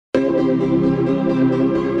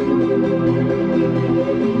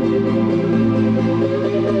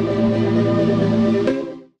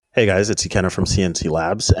Hey guys, it's Ikenna from Sienci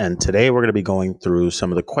Labs, and today we're going to be going through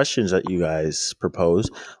some of the questions that you guys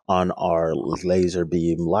proposed on our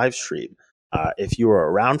LaserBeam live stream. If you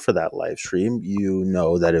were around for that live stream, you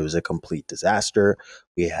know that it was a complete disaster.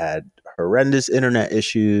 We had horrendous internet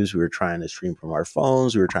issues. We were trying to stream from our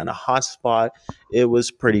phones. We were trying to hotspot. It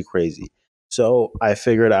was pretty crazy. So I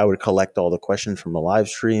figured I would collect all the questions from the live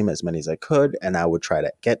stream, as many as I could, and I would try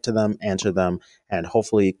to get to them, answer them, and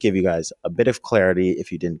hopefully give you guys a bit of clarity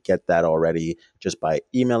if you didn't get that already just by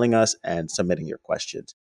emailing us and submitting your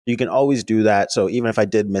questions. You can always do that. So even if I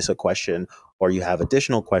did miss a question or you have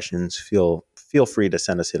additional questions, feel free to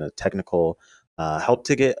send us in a technical help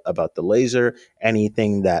ticket about the laser.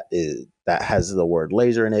 Anything that has the word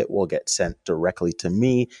laser in it will get sent directly to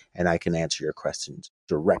me, and I can answer your questions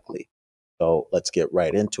directly. So let's get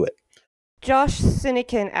right into it. Josh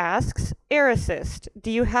Sinykin asks, Air Assist, do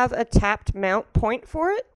you have a tapped mount point for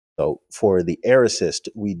it? So for the Air Assist,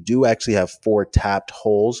 we do actually have 4 tapped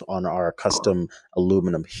holes on our custom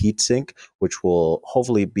aluminum heatsink, which will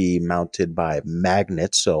hopefully be mounted by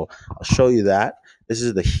magnets. So I'll show you that. This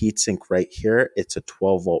is the heatsink right here. It's a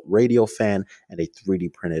 12-volt radial fan and a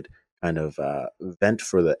 3D printed kind of vent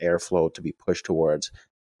for the airflow to be pushed towards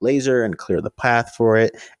laser and clear the path for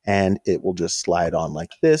it. And it will just slide on like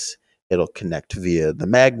this. It'll connect via the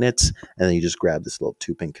magnets, and then you just grab this little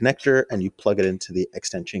 2-pin connector and you plug it into the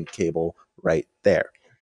extension cable right there.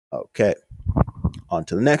 Okay, on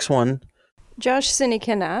to the next one. Josh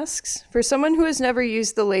Sinykin asks, for someone who has never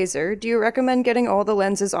used the laser, do you recommend getting all the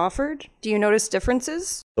lenses offered? Do you notice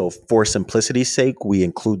differences? So for simplicity's sake, we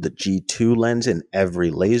include the G2 lens in every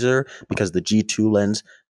laser because the G2 lens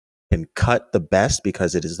can cut the best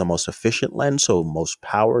because it is the most efficient lens, so most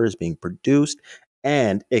power is being produced,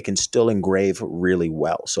 and it can still engrave really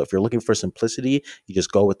well. So if you're looking for simplicity, you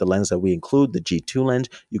just go with the lens that we include, the G2 lens.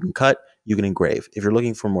 You can cut, you can engrave. If you're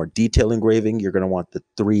looking for more detailed engraving, you're going to want the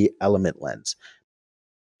 3-element lens.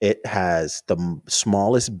 It has the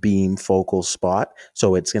smallest beam focal spot,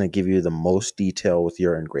 so it's going to give you the most detail with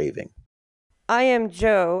your engraving. I Am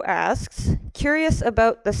Joe asks, curious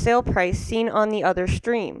about the sale price seen on the other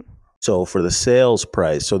stream. So for the sales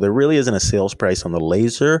price, so there really isn't a sales price on the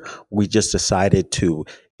laser. We just decided to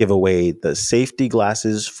give away the safety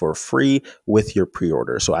glasses for free with your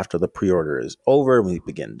pre-order. So after the pre-order is over, we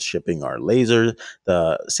begin shipping our laser.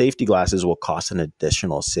 The safety glasses will cost an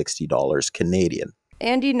additional $60 Canadian.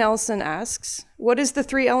 Andy Nelson asks, what is the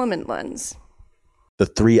 3-element lens? The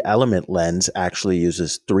 3-element lens actually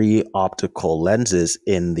uses 3 optical lenses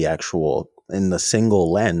in the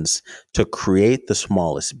single lens to create the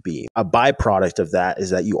smallest beam. A byproduct of that is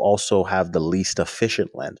that you also have the least efficient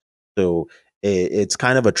lens. So it's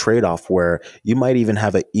kind of a trade-off where you might even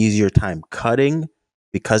have an easier time cutting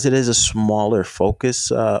because it is a smaller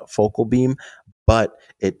focal beam, but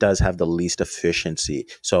it does have the least efficiency.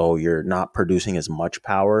 So you're not producing as much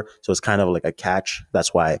power. So it's kind of like a catch.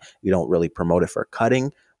 That's why we don't really promote it for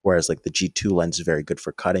cutting. Whereas like the G2 lens is very good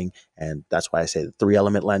for cutting. And that's why I say the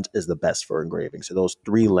 3-element lens is the best for engraving. So those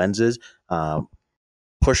 3 lenses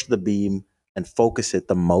push the beam and focus it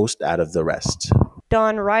the most out of the rest.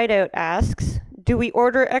 Don Rideout asks, do we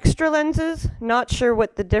order extra lenses? Not sure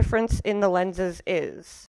what the difference in the lenses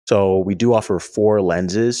is. So we do offer 4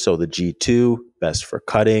 lenses. So the G2, best for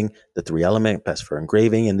cutting, the 3-element, best for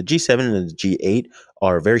engraving, and the G7 and the G8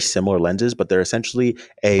 are very similar lenses, but they're essentially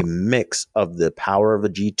a mix of the power of a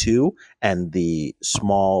G2 and the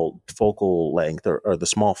small focal length or the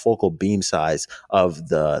small focal beam size of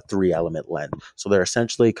the 3-element lens. So they're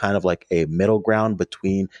essentially kind of like a middle ground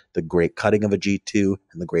between the great cutting of a G2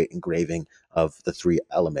 and the great engraving of the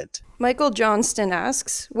 3-element. Michael Johnston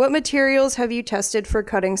asks, what materials have you tested for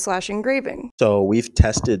cutting/engraving? So we've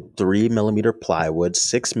tested 3mm plywood,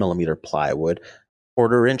 6mm plywood,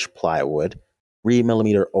 1/4-inch plywood,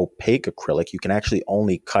 3mm opaque acrylic. You can actually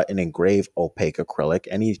only cut and engrave opaque acrylic.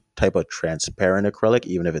 Any type of transparent acrylic,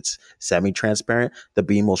 even if it's semi-transparent, the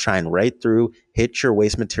beam will shine right through, hit your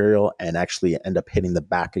waste material, and actually end up hitting the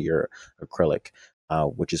back of your acrylic.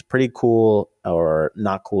 Which is pretty cool or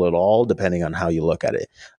not cool at all, depending on how you look at it.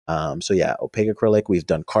 So yeah, opaque acrylic, we've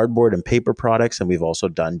done cardboard and paper products, and we've also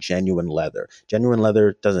done genuine leather. Genuine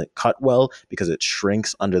leather doesn't cut well because it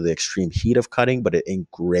shrinks under the extreme heat of cutting, but it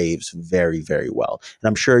engraves very, very well. And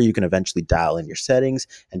I'm sure you can eventually dial in your settings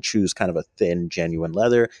and choose kind of a thin, genuine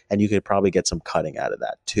leather, and you could probably get some cutting out of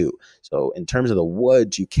that too. So in terms of the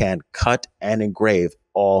woods, you can cut and engrave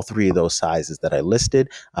all 3 of those sizes that I listed,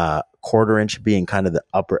 1/4-inch being kind of the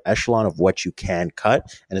upper echelon of what you can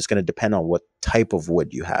cut. And it's going to depend on what type of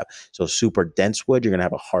wood you have. So super dense wood, you're going to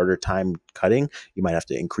have a harder time cutting. You might have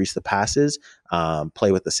to increase the passes,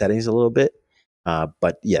 play with the settings a little bit.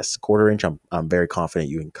 But yes, 1/4 inch, I'm very confident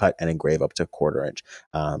you can cut and engrave up to 1/4 inch.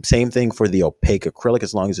 Same thing for the opaque acrylic.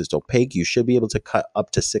 As long as it's opaque, you should be able to cut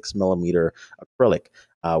up to 6mm acrylic.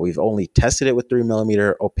 We've only tested it with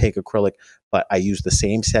 3mm opaque acrylic, but I use the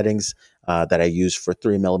same settings that I use for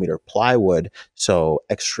 3mm plywood. So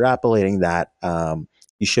extrapolating that,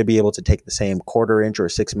 you should be able to take the same 1/4 inch or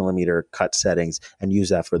 6mm cut settings and use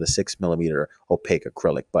that for the 6mm opaque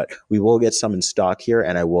acrylic. But we will get some in stock here,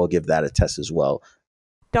 and I will give that a test as well.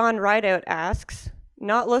 Don Rideout asks,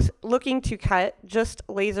 not looking to cut, just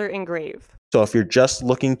laser engrave. So if you're just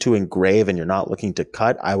looking to engrave and you're not looking to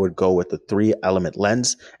cut, I would go with the 3-element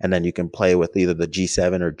lens, and then you can play with either the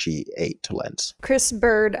G7 or G8 lens. Chris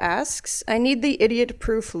Bird asks, I need the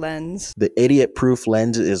idiot-proof lens. The idiot-proof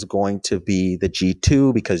lens is going to be the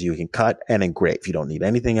G2 because you can cut and engrave. You don't need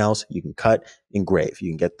anything else. You can cut, engrave. You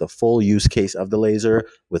can get the full use case of the laser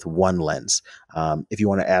with one lens. If you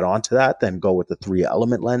want to add on to that, then go with the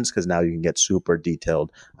 3-element lens because now you can get super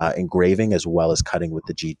detailed engraving as well as cutting with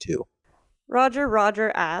the G2.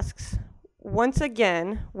 Roger asks, once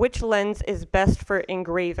again, which lens is best for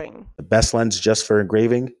engraving? The best lens just for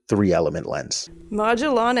engraving, 3-element lens.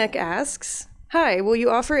 Modulonic asks, hi, will you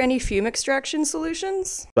offer any fume extraction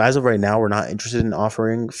solutions? So as of right now, we're not interested in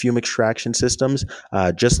offering fume extraction systems.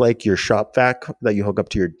 Just like your shop vac that you hook up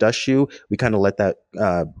to your dust shoe, we kind of let that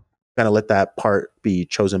part be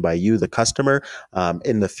chosen by you, the customer.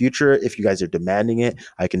 In the future, if you guys are demanding it,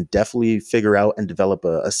 I can definitely figure out and develop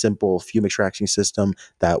a simple fume extraction system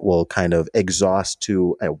that will kind of exhaust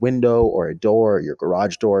to a window or a door or your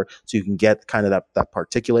garage door, so you can get kind of that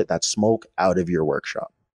particulate, that smoke out of your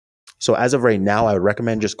workshop. So as of right now, I would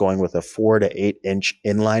recommend just going with a 4 to 8 inch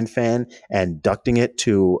inline fan and ducting it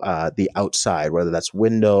to the outside, whether that's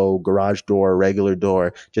window, garage door, regular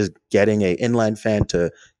door, just getting an inline fan to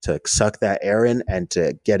suck that air in and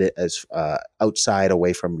to get it as outside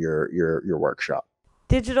away from your workshop.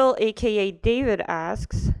 Digital aka David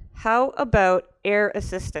asks, how about air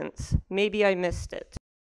assistance? Maybe I missed it.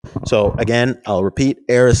 So again, I'll repeat,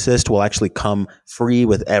 air assist will actually come free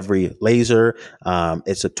with every laser.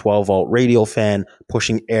 It's a 12-volt radial fan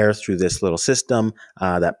pushing air through this little system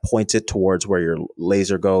that points it towards where your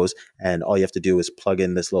laser goes. And all you have to do is plug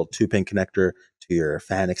in this little 2-pin connector to your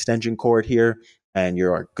fan extension cord here, and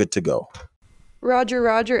you're good to go.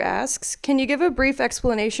 Roger asks, can you give a brief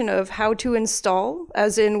explanation of how to install,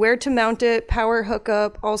 as in where to mount it, power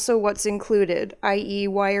hookup, also what's included, i.e.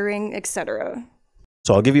 wiring, etc.?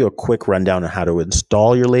 So I'll give you a quick rundown on how to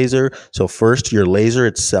install your laser. So first, your laser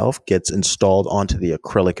itself gets installed onto the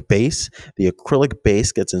acrylic base. The acrylic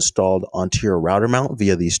base gets installed onto your router mount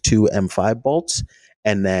via these 2 M5 bolts.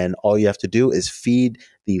 And then all you have to do is feed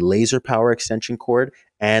the laser power extension cord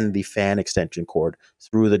and the fan extension cord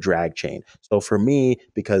through the drag chain. So for me,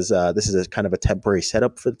 because this is a kind of a temporary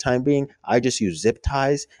setup for the time being, I just use zip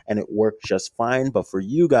ties and it worked just fine. But for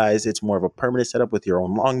you guys, it's more of a permanent setup with your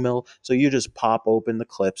own long mill. So you just pop open the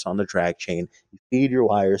clips on the drag chain, you feed your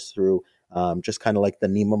wires through, just kind of like the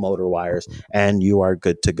NEMA motor wires, and you are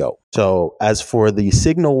good to go. So as for the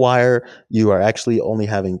signal wire, you are actually only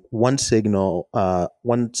having one signal wire.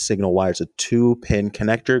 It's a 2-pin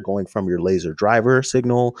connector going from your laser driver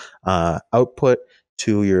signal output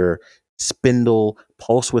to your spindle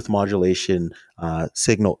pulse width modulation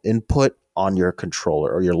signal input on your controller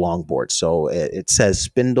or your longboard. So it says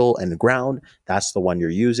spindle and ground. That's the one you're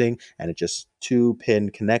using, and it's just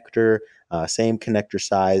 2-pin connector, same connector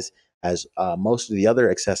size as most of the other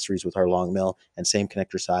accessories with our long mill, and same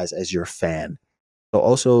connector size as your fan. So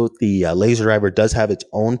also the laser driver does have its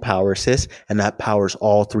own power assist, and that powers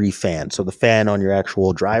all 3 fans. So the fan on your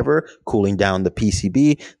actual driver, cooling down the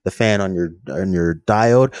PCB, the fan on your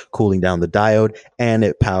diode, cooling down the diode, and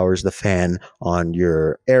it powers the fan on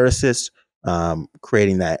your air assist,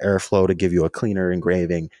 creating that airflow to give you a cleaner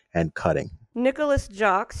engraving and cutting.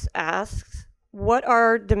 Nicolasjacquesca asks, what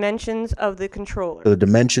are dimensions of the controller? So the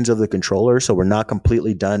dimensions of the controller, so we're not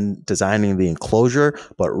completely done designing the enclosure,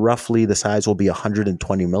 but roughly the size will be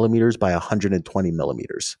 120 millimeters by 120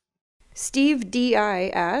 millimeters. Steve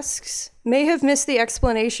D.I. asks, may have missed the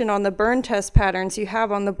explanation on the burn test patterns you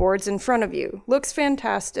have on the boards in front of you. Looks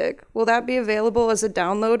fantastic. Will that be available as a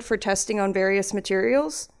download for testing on various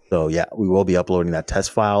materials? So yeah, we will be uploading that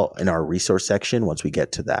test file in our resource section once we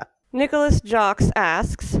get to that. Nicolasjacquesca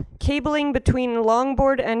asks, cabling between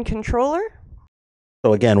longboard and controller?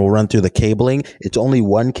 So again, we'll run through the cabling. It's only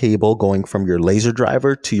one cable going from your laser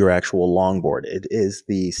driver to your actual longboard. It is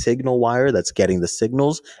the signal wire that's getting the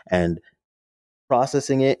signals and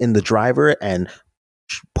processing it in the driver and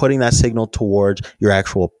putting that signal towards your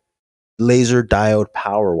actual laser diode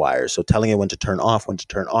power wires. So telling it when to turn off, when to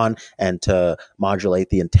turn on, and to modulate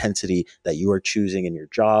the intensity that you are choosing in your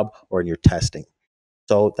job or in your testing.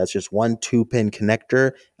 So that's just one 2-pin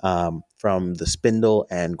connector from the spindle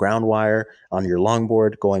and ground wire on your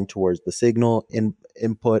longboard going towards the signal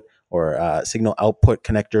input or signal output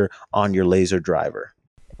connector on your laser driver.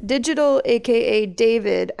 Digital, aka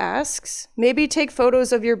David, asks, maybe take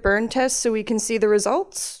photos of your burn test so we can see the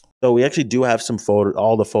results? So we actually do have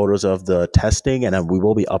all the photos of the testing, and we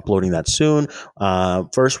will be uploading that soon.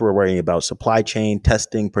 First, we're worrying about supply chain,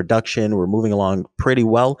 testing, production. We're moving along pretty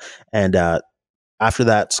well. And after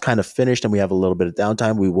that's kind of finished and we have a little bit of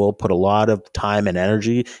downtime, we will put a lot of time and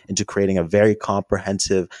energy into creating a very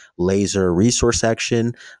comprehensive laser resource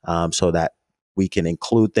section so that we can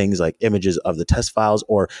include things like images of the test files,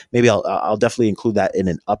 or maybe I'll definitely include that in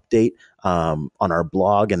an update on our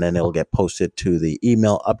blog, and then it'll get posted to the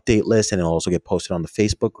email update list, and it'll also get posted on the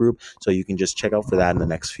Facebook group. So you can just check out for that in the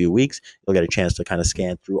next few weeks. You'll get a chance to kind of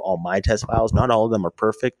scan through all my test files. Not all of them are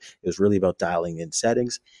perfect. It was really about dialing in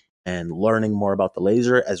settings and learning more about the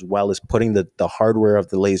laser, as well as putting the hardware of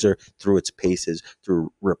the laser through its paces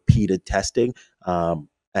through repeated testing and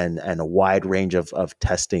a wide range of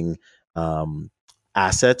testing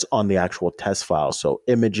assets on the actual test file. So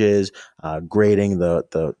images, grading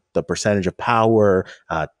the percentage of power,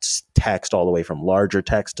 text all the way from larger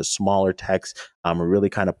text to smaller text. We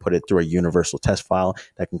really kind of put it through a universal test file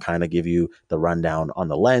that can kind of give you the rundown on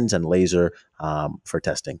the lens and laser for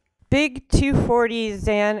testing. Big 240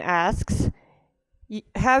 Zan asks,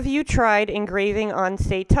 have you tried engraving on,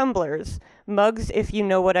 say, tumblers? Mugs, if you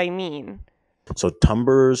know what I mean. So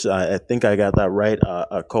tumblers, I think I got that right.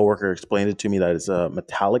 A coworker explained it to me that it's a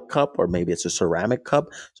metallic cup, or maybe it's a ceramic cup.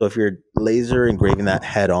 So if you're laser engraving that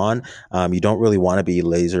head on, you don't really want to be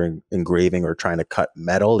laser engraving or trying to cut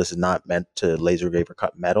metal. This is not meant to laser engrave or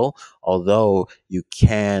cut metal, although you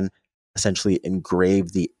can essentially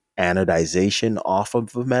engrave the anodization off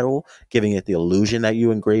of the metal, giving it the illusion that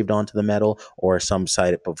you engraved onto the metal, or some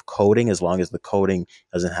type of coating, as long as the coating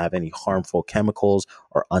doesn't have any harmful chemicals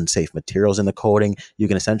or unsafe materials in the coating. You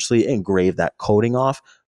can essentially engrave that coating off,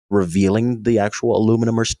 revealing the actual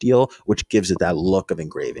aluminum or steel, which gives it that look of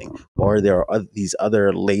engraving. Or there are these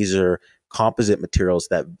other laser composite materials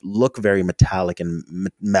that look very metallic and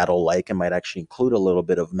metal-like and might actually include a little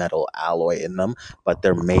bit of metal alloy in them, but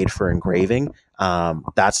they're made for engraving.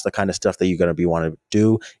 That's the kind of stuff that you're going to want to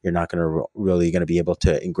do. You're not going to really going to be able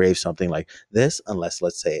to engrave something like this unless,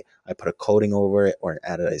 let's say, I put a coating over it or an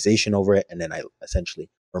anodization over it, and then I essentially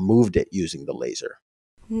removed it using the laser.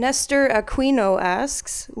 Nestor Aquino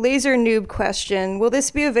asks, laser noob question, will this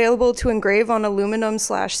be available to engrave on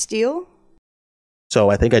aluminum/steel? So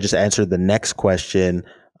I think I just answered the next question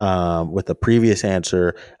with the previous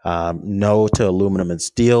answer. No to aluminum and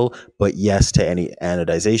steel, but yes to any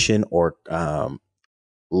anodization or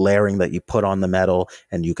layering that you put on the metal,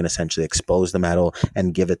 and you can essentially expose the metal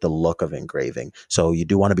and give it the look of engraving. So you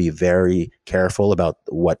do want to be very careful about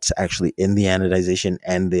what's actually in the anodization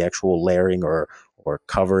and the actual layering or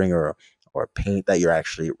covering or paint that you're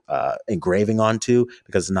actually engraving onto,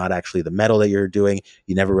 because it's not actually the metal that you're doing.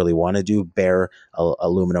 You never really want to do bare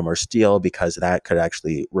aluminum or steel, because that could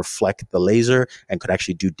actually reflect the laser and could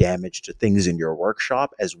actually do damage to things in your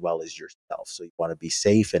workshop as well as yourself. So you want to be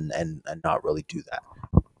safe and not really do that.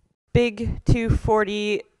 Big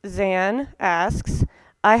 240 Zan asks,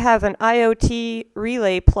 I have an IoT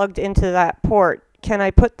relay plugged into that port. Can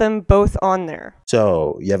I put them both on there?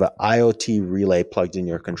 So you have an IoT relay plugged in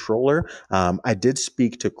your controller. I did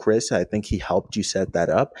speak to Chris. I think he helped you set that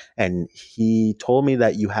up. And he told me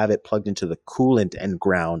that you have it plugged into the coolant and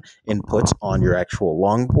ground inputs on your actual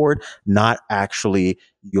longboard, not actually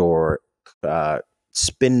your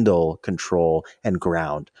spindle control and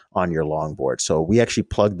ground on your longboard. So we actually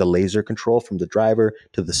plugged the laser control from the driver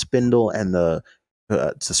to the spindle and the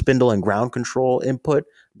spindle and ground control input,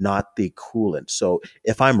 not the coolant. So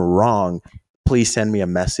if I'm wrong, please send me a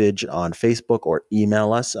message on Facebook or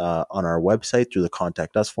email us on our website through the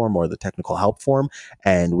Contact Us form or the technical help form,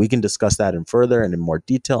 and we can discuss that in further and in more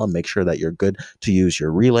detail and make sure that you're good to use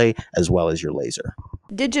your relay as well as your laser.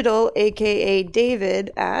 Digital, aka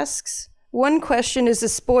David, asks, one question is the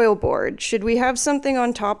spoil board. Should we have something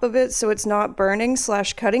on top of it so it's not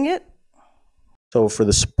burning/cutting it? So for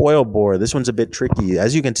the spoil board, this one's a bit tricky.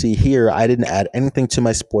 As you can see here, I didn't add anything to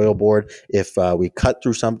my spoil board. If we cut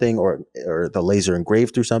through something or the laser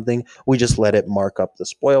engraved through something, we just let it mark up the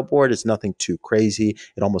spoil board. It's nothing too crazy.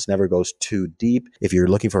 It almost never goes too deep. If you're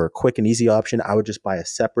looking for a quick and easy option, I would just buy a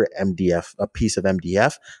separate MDF, a piece of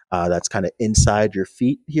MDF that's kind of inside your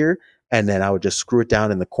feet here. And then I would just screw it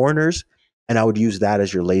down in the corners. and I would use that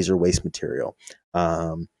as your laser waste material.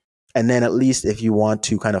 And then at least if you want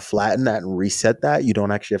to kind of flatten that and reset that, you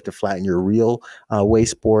don't actually have to flatten your real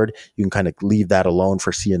waste board. You can kind of leave that alone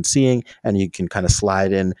for CNCing, and you can kind of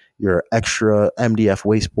slide in your extra MDF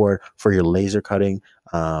waste board for your laser cutting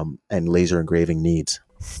and laser engraving needs.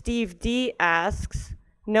 Steve D asks,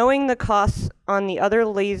 knowing the costs on the other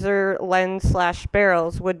laser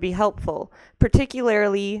lens/barrels would be helpful,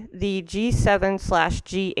 particularly the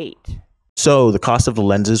G7/G8. So the cost of the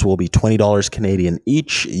lenses will be $20 Canadian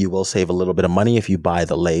each. You will save a little bit of money if you buy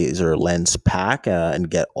the laser lens pack and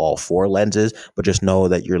get all 4 lenses, but just know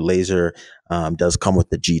that your laser does come with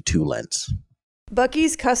the G2 lens.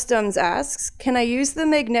 Bucky's Customs asks, can I use the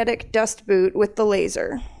magnetic dust boot with the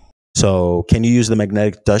laser? So can you use the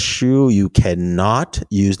magnetic dust shoe? You cannot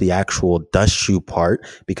use the actual dust shoe part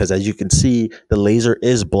because, as you can see, the laser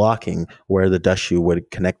is blocking where the dust shoe would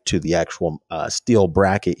connect to the actual steel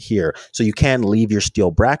bracket here. So you can leave your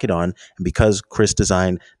steel bracket on. And because Chris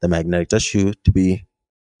designed the magnetic dust shoe to be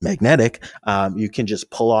magnetic, you can just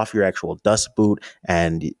pull off your actual dust boot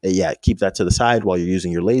and keep that to the side while you're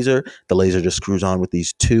using your laser. The laser just screws on with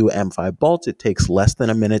these 2 M5 bolts. It takes less than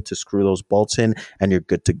a minute to screw those bolts in and you're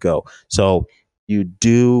good to go. So you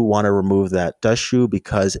do want to remove that dust shoe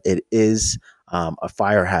because it is a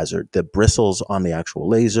fire hazard. The bristles on the actual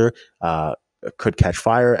laser could catch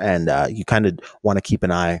fire, and you kind of want to keep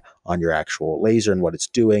an eye on your actual laser and what it's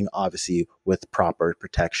doing, obviously with proper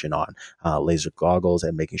protection on laser goggles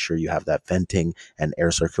and making sure you have that venting and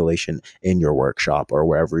air circulation in your workshop or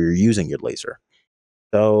wherever you're using your laser.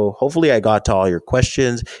 So hopefully I got to all your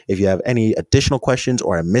questions. If you have any additional questions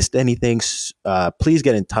or I missed anything, please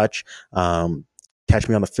get in touch. Catch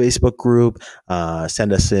me on the Facebook group.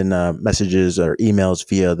 Send us in messages or emails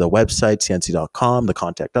via the website, sienci.com, the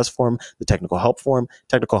contact us form, the technical help form.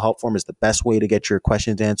 Technical help form is the best way to get your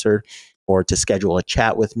questions answered or to schedule a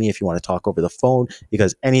chat with me if you want to talk over the phone,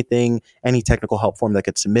 because any technical help form that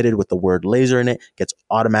gets submitted with the word laser in it gets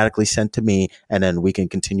automatically sent to me, and then we can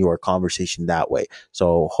continue our conversation that way.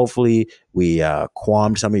 So hopefully we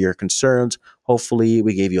calmed some of your concerns. Hopefully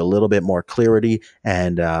we gave you a little bit more clarity,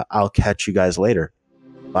 and I'll catch you guys later.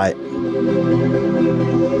 Bye.